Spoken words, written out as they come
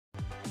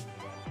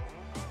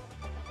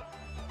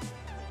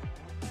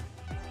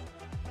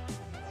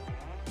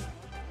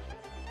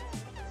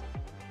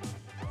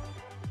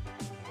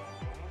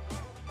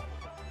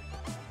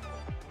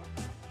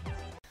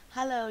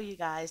Hello, you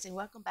guys, and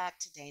welcome back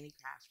to Danny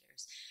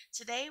Crafters.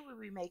 Today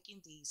we'll be making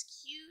these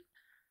cute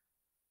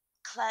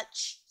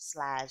clutch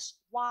slash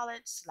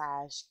wallet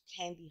slash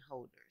candy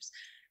holders.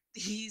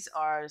 These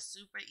are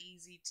super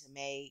easy to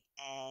make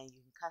and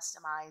you can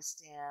customize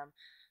them.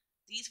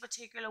 These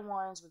particular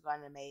ones we're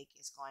going to make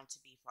is going to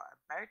be for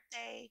a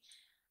birthday.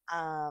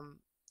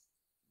 Um,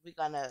 we're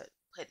going to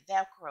put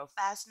Velcro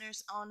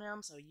fasteners on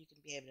them so you can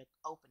be able to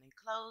open and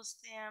close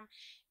them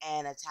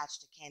and attach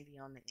the candy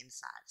on the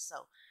inside.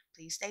 So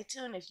please stay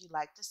tuned if you'd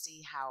like to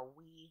see how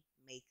we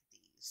make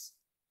these.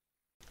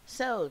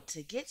 So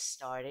to get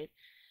started,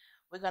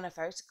 we're going to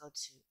first go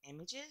to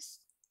images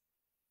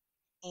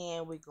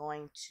and we're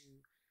going to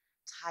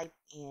type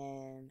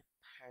in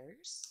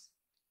purse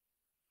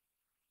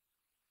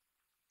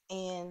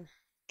and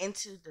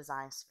into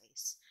design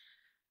space.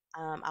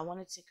 I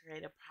wanted to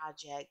create a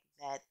project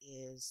that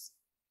is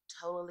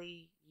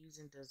totally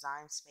using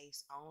design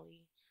space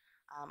only.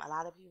 A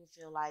lot of people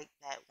feel like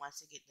that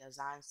once they get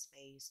design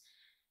space,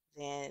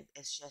 then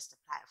it's just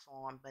a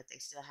platform, but they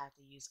still have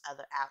to use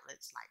other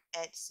outlets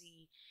like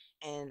Etsy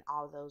and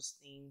all those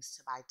things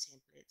to buy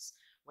templates.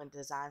 When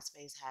design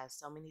space has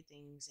so many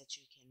things that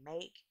you can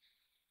make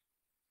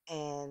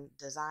and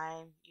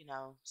design,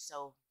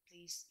 so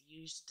please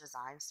use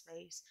design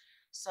space.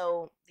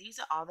 So these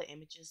are all the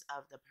images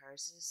of the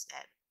purses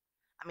that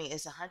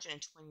it's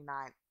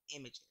 129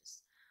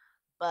 images.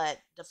 But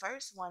the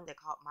first one that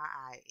caught my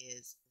eye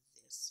is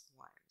this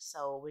one.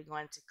 So we're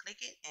going to click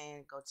it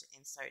and go to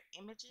insert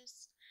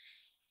images.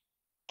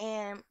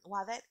 And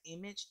while that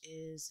image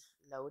is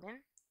loading,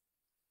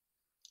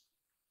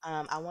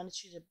 I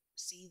wanted you to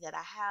see that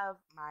I have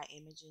my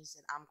images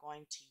that I'm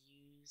going to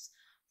use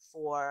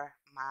for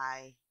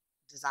my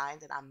design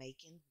that I'm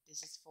making.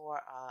 This is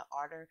for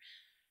order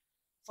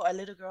for a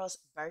little girl's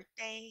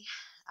birthday.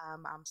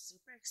 I'm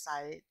super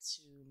excited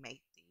to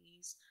make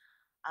these.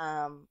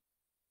 Um,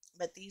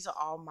 but these are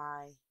all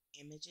my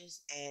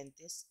images, and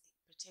this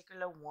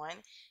particular one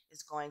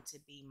is going to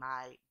be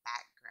my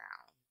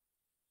background.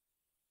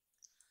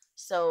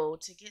 So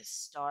to get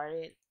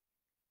started,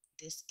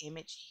 this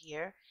image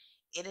here,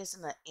 it is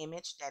an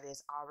image that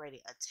is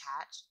already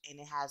attached and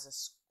it has a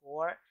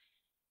score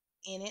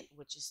in it,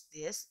 which is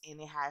this,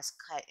 and it has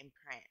cut and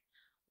print.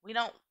 We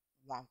don't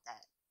want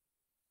that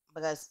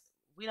because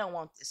we don't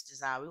want this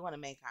design. We want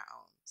to make our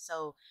own.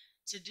 So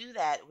to do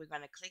that, we're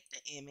going to click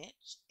the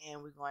image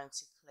and we're going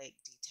to click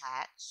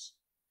detach.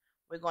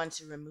 We're going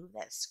to remove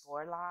that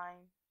score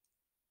line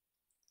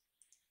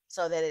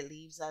so that it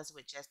leaves us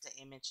with just an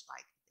image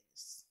like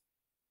this.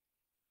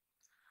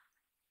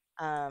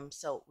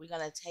 So we're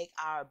going to take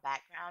our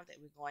background that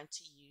we're going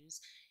to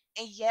use.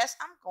 And yes,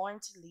 I'm going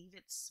to leave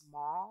it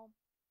small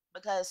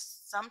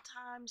because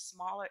sometimes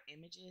smaller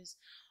images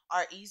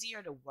are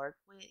easier to work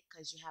with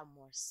because you have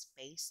more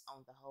space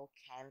on the whole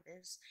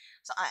canvas.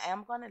 So I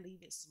am going to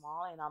leave it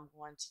small and I'm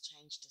going to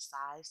change the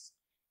size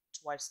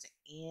towards the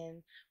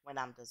end when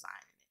I'm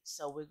designing it.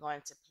 So we're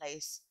going to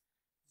place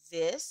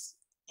this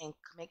and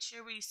make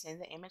sure we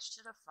send the image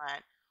to the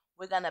front.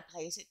 We're going to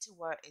place it to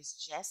where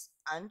it's just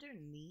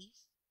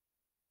underneath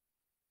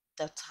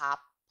the top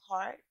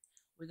part.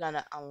 We're going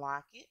to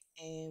unlock it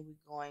and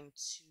we're going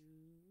to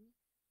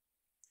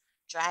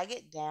drag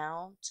it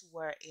down to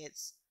where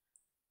it's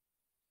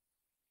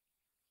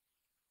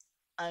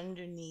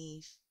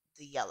underneath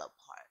the yellow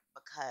part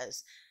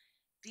because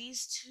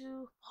these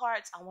two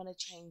parts I want to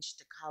change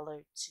the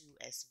color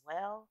to as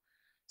well.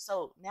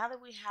 So now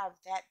that we have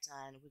that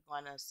done, we're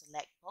going to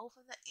select both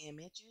of the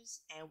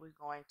images and we're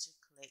going to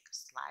click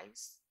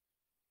slice.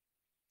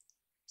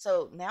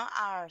 So now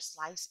our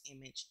slice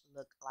image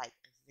look like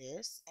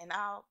this, and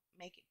I'll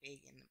make it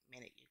big in a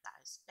minute, you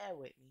guys. Bear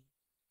with me.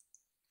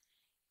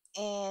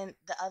 And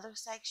the other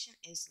section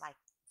is like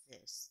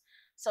this.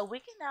 So we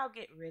can now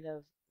get rid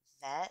of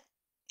that.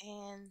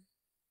 And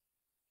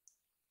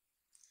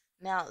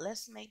now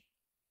let's make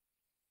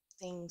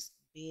things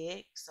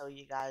big so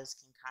you guys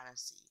can kind of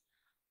see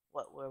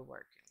what we're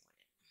working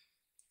with.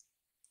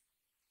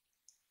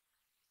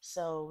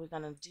 So we're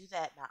going to do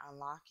that by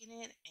unlocking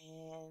it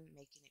and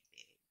making it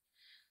big.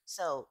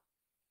 So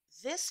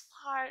this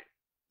part,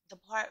 the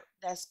part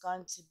that's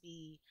going to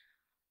be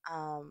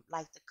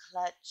like the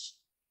clutch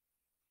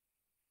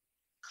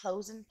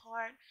closing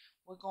part,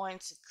 we're going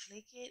to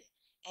click it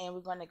and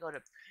we're going to go to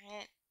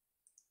print,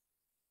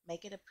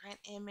 make it a print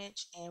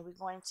image, and we're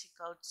going to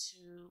go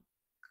to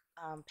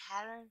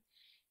pattern,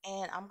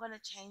 and I'm going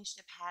to change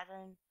the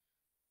pattern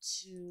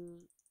to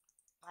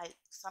like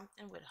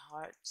something with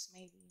hearts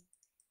maybe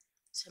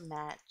to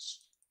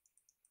match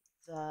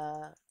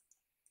the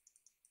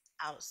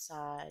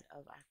outside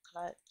of our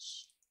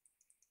clutch.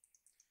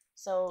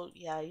 So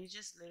yeah, you're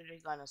just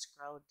literally gonna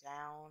scroll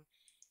down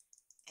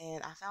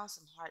and I found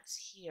some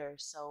hearts here.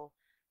 So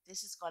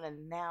this is gonna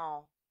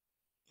now,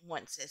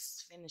 once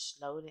it's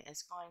finished loading,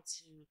 it's going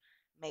to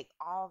make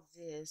all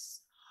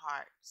this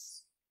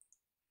hearts.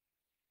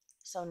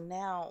 So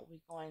now we're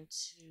going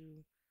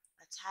to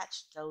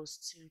attach those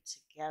two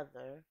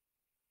together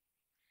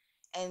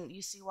And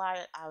you see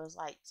why I was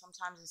like,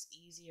 sometimes it's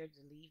easier to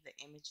leave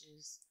the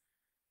images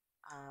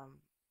um,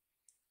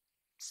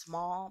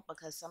 small,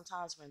 because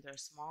sometimes when they're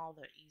small,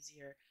 they're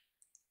easier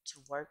to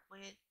work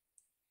with,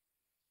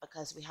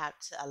 because we have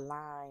to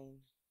align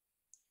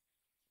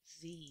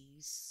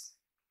these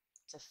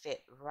to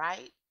fit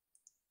right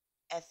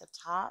at the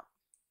top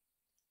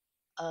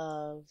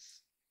of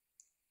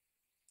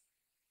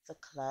the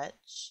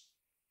clutch,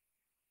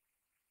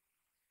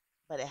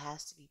 but it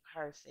has to be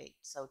perfect.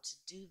 So to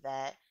do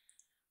that,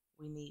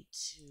 we need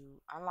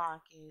to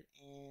unlock it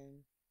and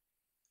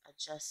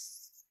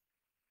adjust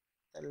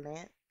the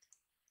length.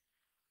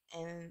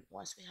 And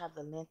once we have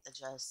the length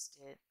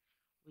adjusted,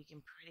 we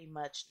can pretty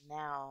much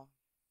now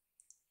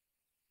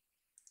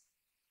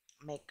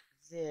make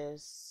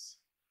this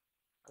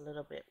a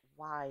little bit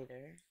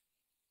wider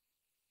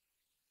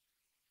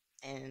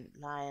and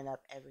line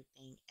up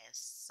everything as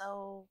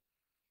so.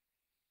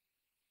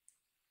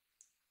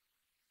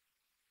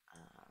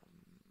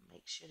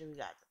 Make sure that we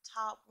got the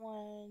top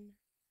one,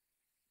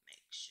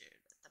 make sure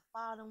that the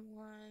bottom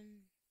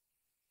one,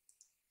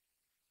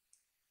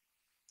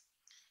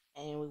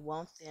 and we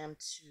want them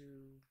to,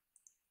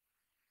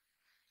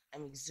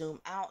 let me zoom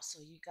out so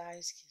you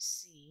guys can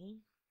see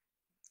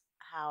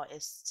how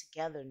it's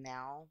together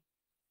now,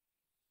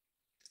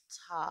 the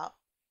top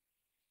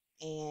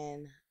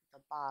and the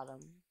bottom.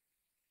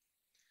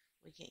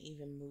 We can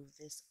even move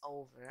this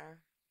over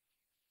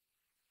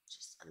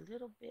just a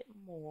little bit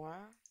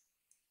more,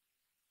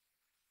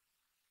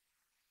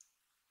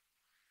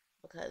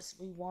 because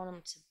we want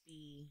them to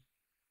be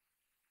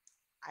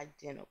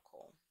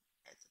identical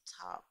at the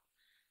top.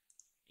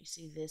 You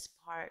see this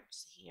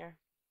parts here?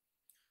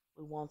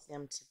 We want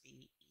them to be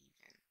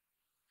even.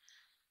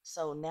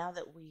 So now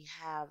that we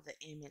have the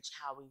image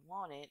how we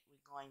want it,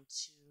 we're going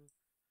to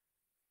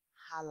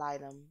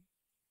highlight them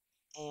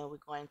and we're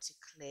going to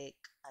click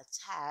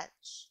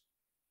attach.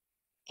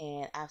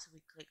 And after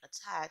we click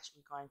attach,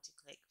 we're going to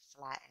click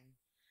flatten.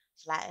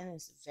 Flatten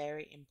is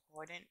very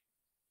important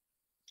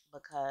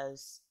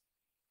because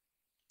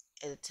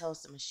it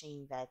tells the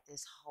machine that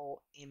this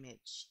whole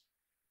image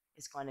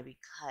is going to be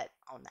cut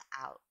on the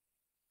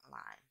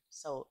outline.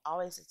 So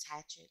always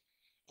attach it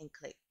and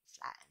click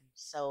flatten.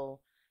 So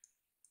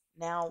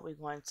now we're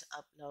going to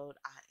upload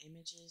our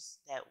images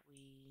that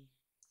we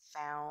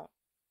found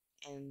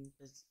and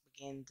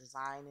begin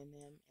designing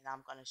them. And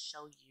I'm going to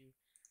show you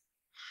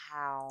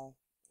how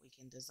we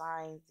can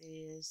design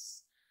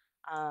this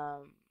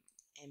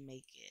and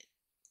make it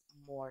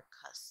more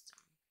custom.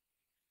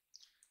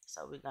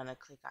 So we're going to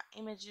click our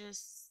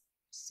images,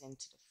 send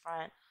to the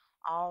front.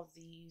 All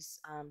these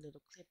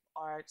little clip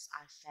arts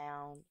I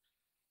found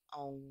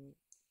on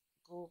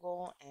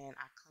Google and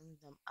I cleaned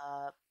them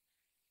up.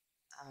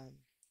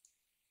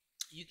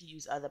 You can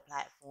use other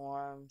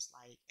platforms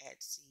like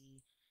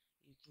Etsy.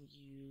 You can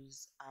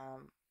use,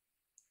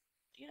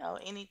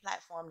 any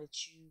platform that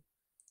you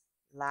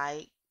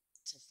like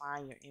to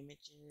find your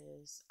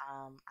images.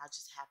 I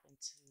just happen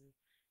to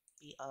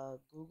be a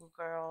Google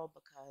girl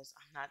because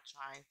I'm not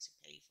trying to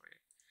pay for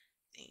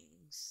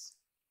things.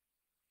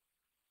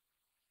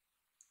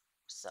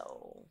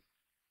 So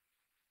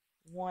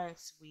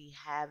once we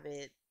have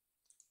it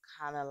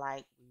kind of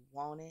like we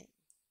want it,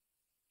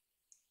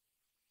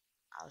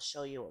 I'll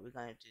show you what we're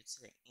going to do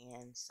to the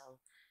end. So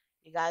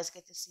you guys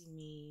get to see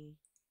me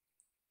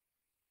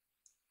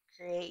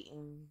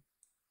creating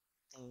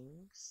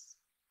things.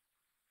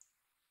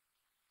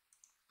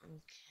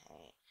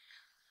 Okay.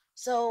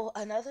 So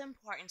another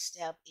important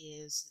step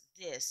is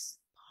this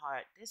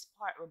part. This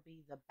part will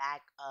be the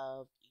back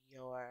of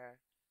your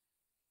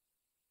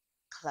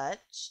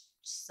clutch.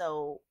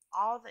 So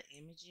all the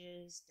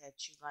images that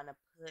you're going to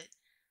put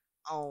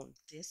on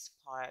this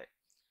part.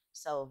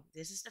 So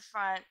this is the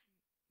front,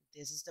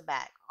 this is the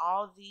back.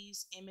 All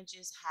these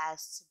images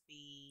has to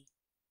be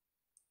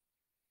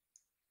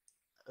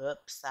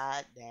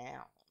upside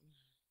down.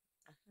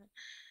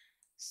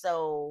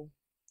 So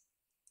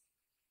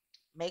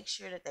make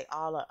sure that they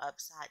all are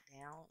upside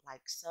down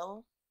like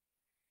so.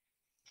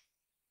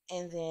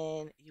 And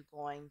then you're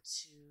going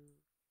to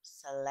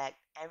select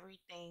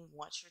everything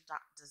once your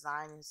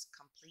design is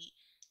complete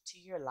to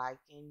your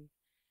liking.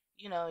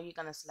 You're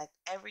going to select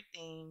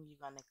everything. You're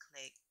going to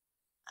click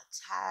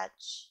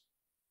attach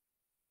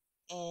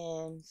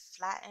and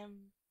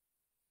flatten.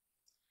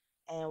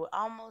 And we're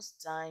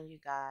almost done, you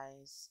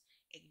guys.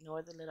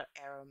 Ignore the little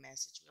arrow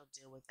message. We'll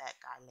deal with that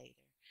guy later.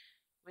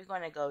 We're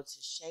going to go to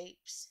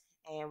shapes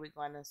and we're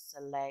going to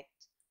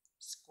select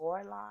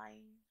score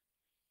line.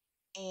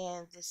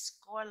 And this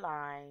score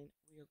line,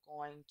 we're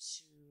going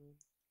to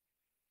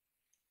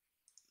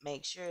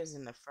make sure it's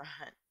in the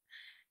front.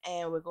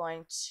 And we're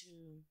going to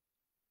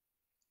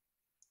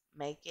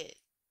make it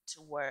to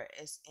where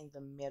it's in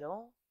the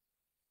middle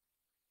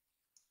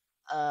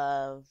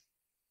of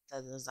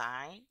the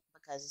design,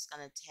 because it's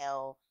going to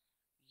tell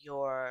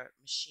your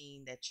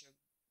machine that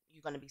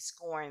you're going to be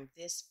scoring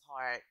this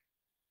part,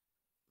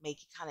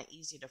 make it kind of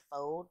easy to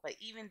fold. But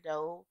even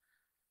though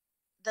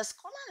the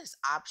score line is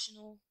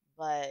optional,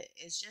 but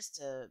it's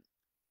just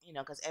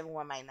because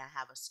everyone might not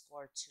have a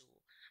score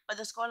tool. But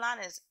the score line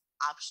is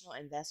optional,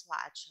 and that's why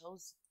I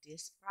chose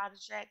this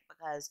project,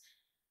 because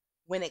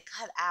when it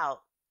cut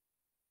out,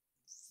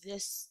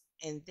 this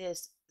and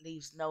this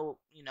leaves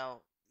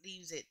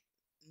leaves it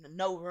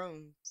no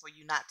room for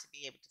you not to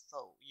be able to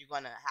fold. You're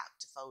going to have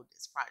to fold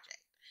this project.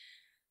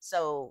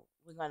 So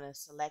we're going to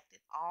select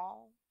it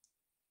all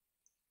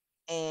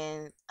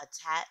and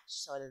attach,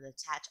 so that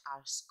attach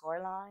our score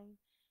line.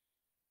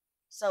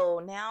 So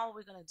now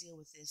we're going to deal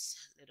with this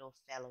little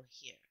fellow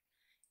here.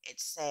 It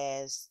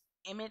says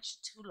image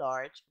too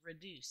large,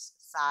 reduce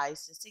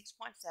size to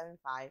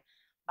 6.75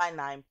 by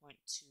 9.25.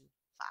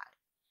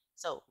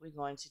 So we're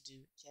going to do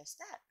just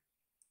that.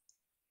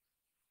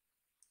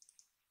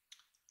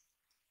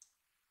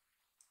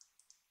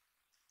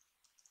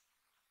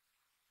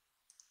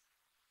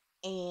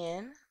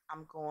 And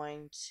I'm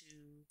going to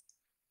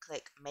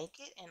click make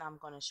it, and I'm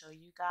going to show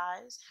you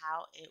guys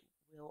how it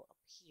will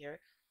appear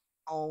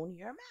on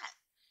your mat.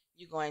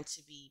 You're going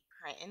to be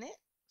printing it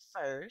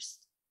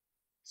first,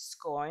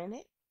 scoring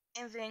it,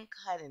 and then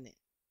cutting it.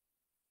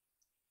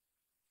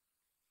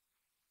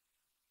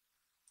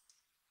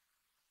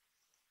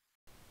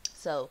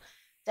 So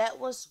that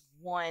was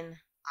one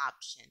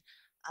option.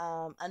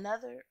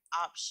 Another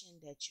option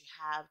that you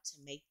have to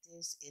make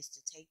this is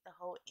to take the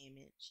whole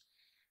image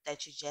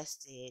that you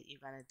just did.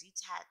 You're going to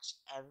detach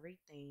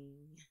everything,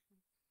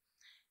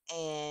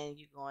 and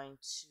you're going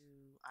to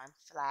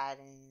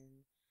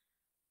unflatten.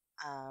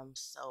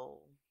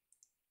 So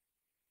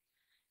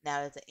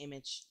now that the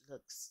image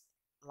looks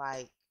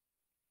like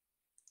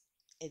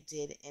it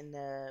did in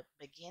the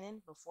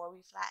beginning before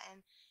we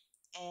flattened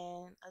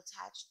and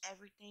attached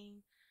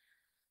everything.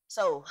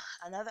 So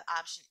another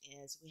option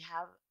is we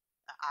have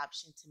the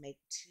option to make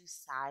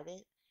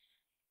two-sided.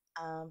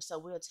 So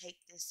we'll take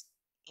this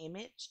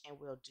image and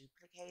we'll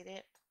duplicate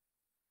it.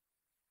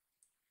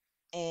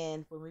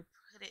 And when we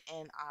put it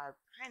in our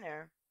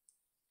printer,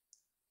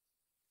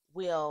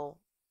 we'll,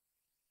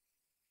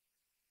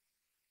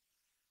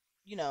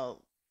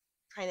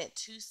 print it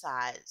two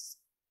sides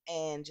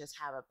and just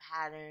have a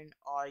pattern,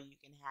 or you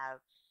can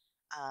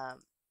have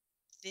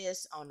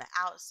this on the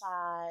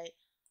outside.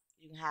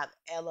 You can have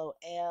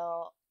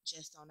LOL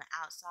just on the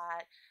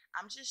outside.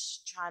 I'm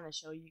just trying to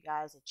show you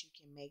guys that you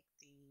can make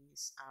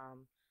these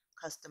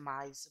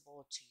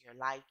customizable to your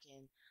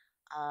liking.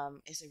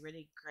 It's a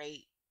really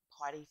great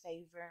party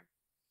favor.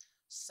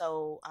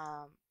 So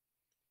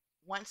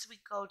once we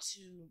go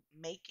to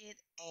make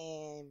it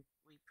and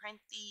we print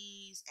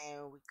these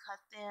and we cut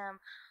them,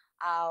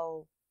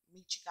 I'll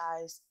meet you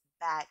guys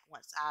back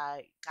once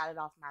I got it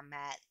off my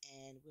mat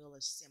and we'll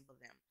assemble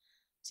them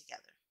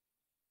together.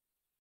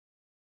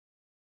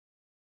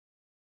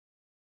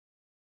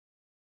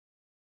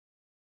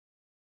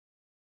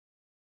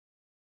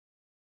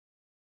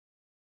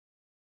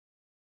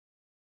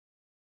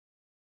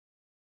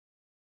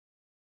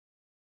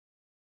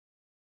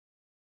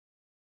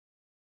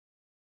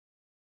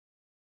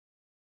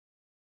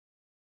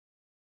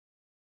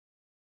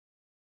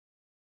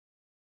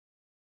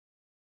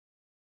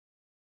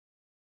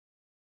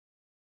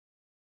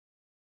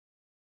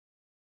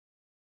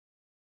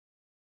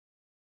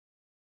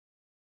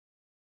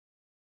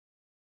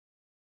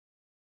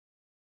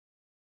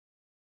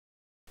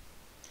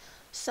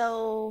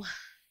 So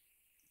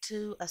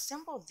to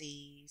assemble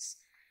these,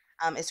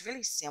 it's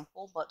really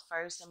simple, but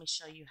first let me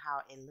show you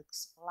how it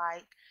looks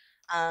like.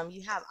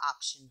 You have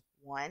option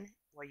one,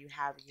 where you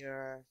have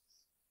your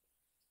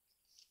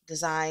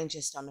design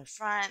just on the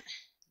front,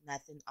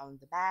 nothing on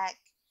the back,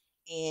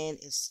 and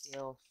it's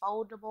still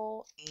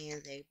foldable,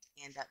 and they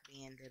end up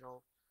being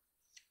little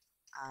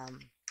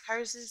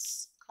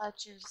purses,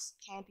 clutches,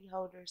 candy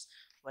holders,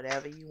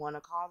 whatever you want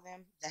to call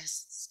them.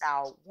 That's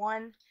style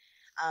one.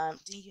 Then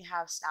you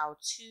have style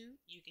two.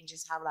 You can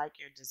just have like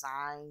your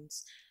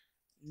designs,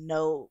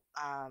 no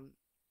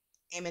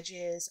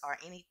images or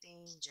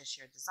anything, just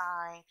your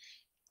design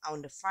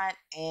on the front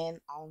and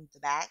on the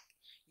back.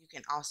 You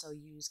can also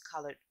use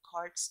colored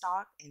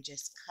cardstock and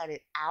just cut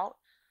it out.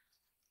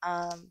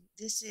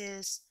 This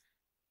is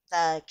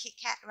the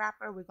KitKat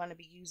wrapper. We're going to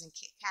be using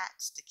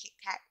KitKats. The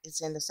KitKat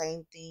is in the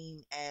same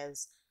theme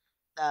as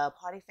the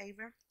party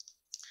favor.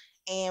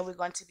 And we're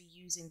going to be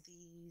using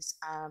these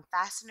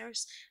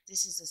fasteners.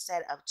 This is a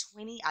set of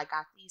 20. I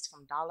got these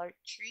from Dollar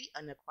Tree,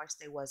 and of course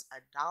they was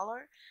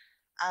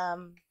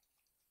 $1.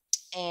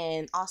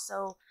 And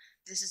also,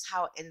 this is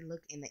how it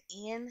looked in the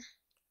end.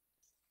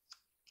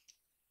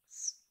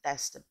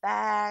 That's the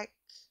back,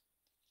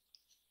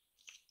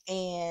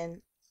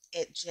 and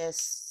it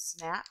just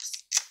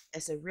snaps.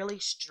 It's a really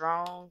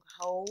strong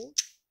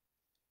hold.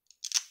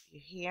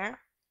 You hear,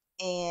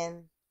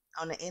 and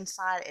on the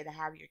inside it'll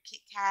have your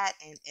KitKat,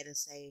 and it'll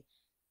say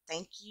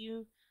thank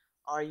you,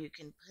 or you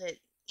can put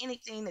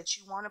anything that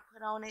you want to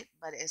put on it.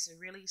 But it's a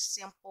really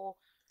simple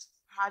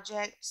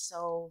project,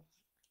 so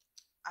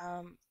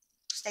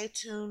stay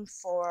tuned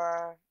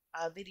for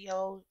a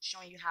video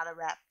showing you how to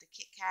wrap the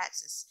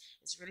KitKats.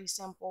 It's really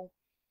simple.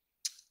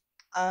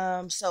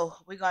 So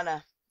we're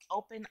gonna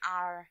open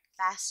our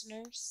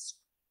fasteners,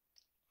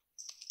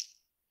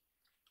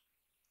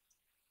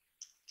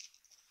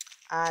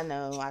 I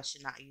know I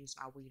should not use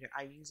my weeder.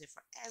 I use it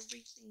for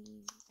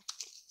everything.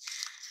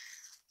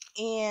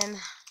 And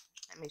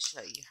let me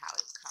show you how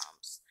it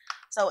comes.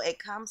 So it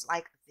comes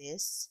like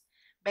this.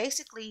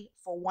 Basically,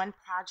 for one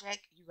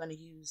project, you're going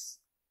to use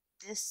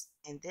this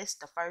and this,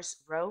 the first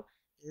row,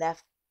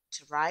 left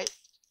to right.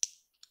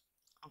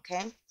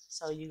 Okay,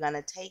 so you're going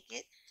to take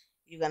it.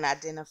 You're going to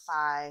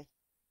identify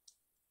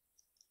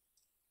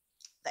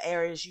the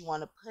areas you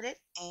want to put it,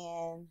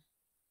 and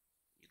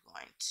you're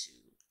going to,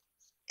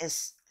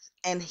 it's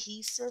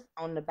adhesive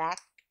on the back,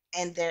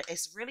 and there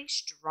it's really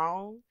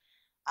strong.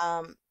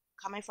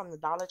 Coming from the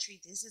Dollar Tree,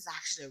 this is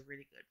actually a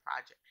really good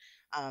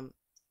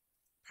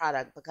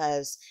product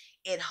because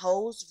it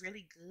holds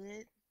really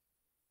good,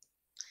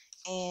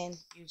 and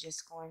you're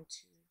just going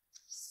to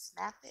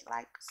snap it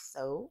like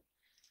so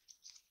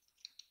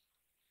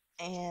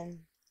and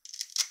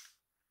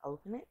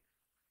open it.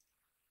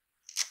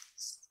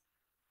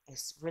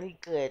 It's really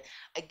good.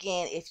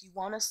 Again, if you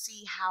want to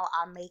see how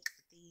I make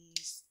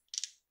these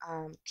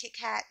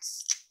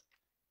KitKats,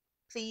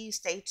 please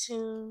stay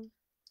tuned.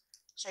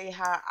 Show you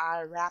how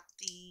I wrap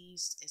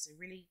these. It's a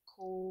really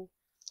cool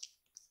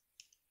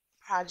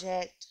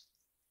project.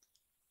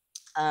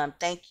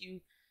 Thank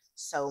you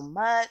so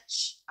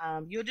much.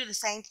 You'll do the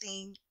same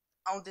thing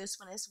on this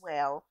one as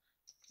well.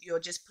 You'll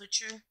just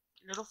put your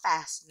little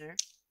fastener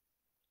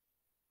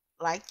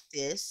like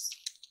this.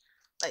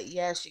 But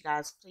yes, you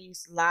guys,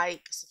 please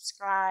like,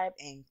 subscribe,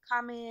 and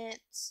comment.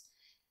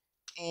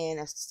 And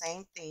it's the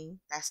same thing.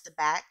 That's the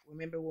back.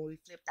 Remember when we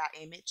flipped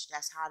our image,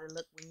 that's how it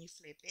look when you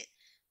flip it.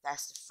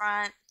 That's the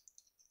front.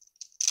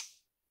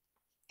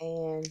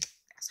 And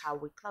that's how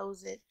we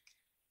close it.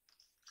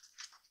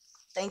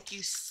 Thank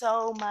you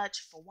so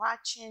much for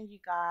watching, you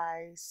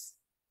guys.